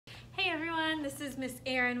this is Miss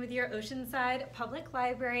Erin with your Oceanside Public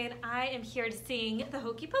Library, and I am here to sing the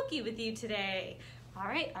Hokey Pokey with you today. All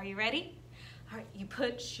right, are you ready? All right, you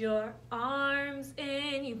put your arms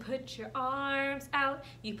in, you put your arms out,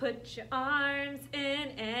 you put your arms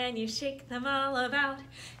in and you shake them all about.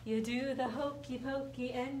 You do the hokey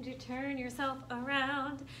pokey and you turn yourself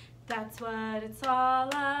around. That's what it's all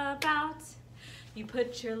about. You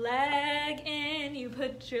put your leg in, you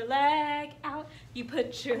put your leg out, you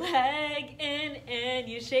put your leg in and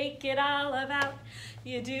you shake it all about.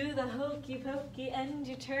 You do the hokey pokey and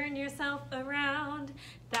you turn yourself around.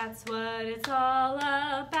 That's what it's all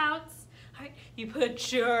about. All right. You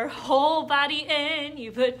put your whole body in,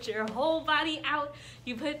 you put your whole body out,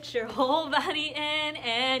 you put your whole body in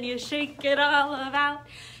and you shake it all about.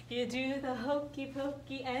 You do the hokey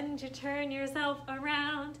pokey and you turn yourself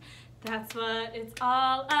around. That's what it's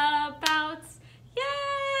all about.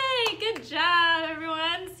 Yay! Good job,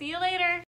 everyone. See you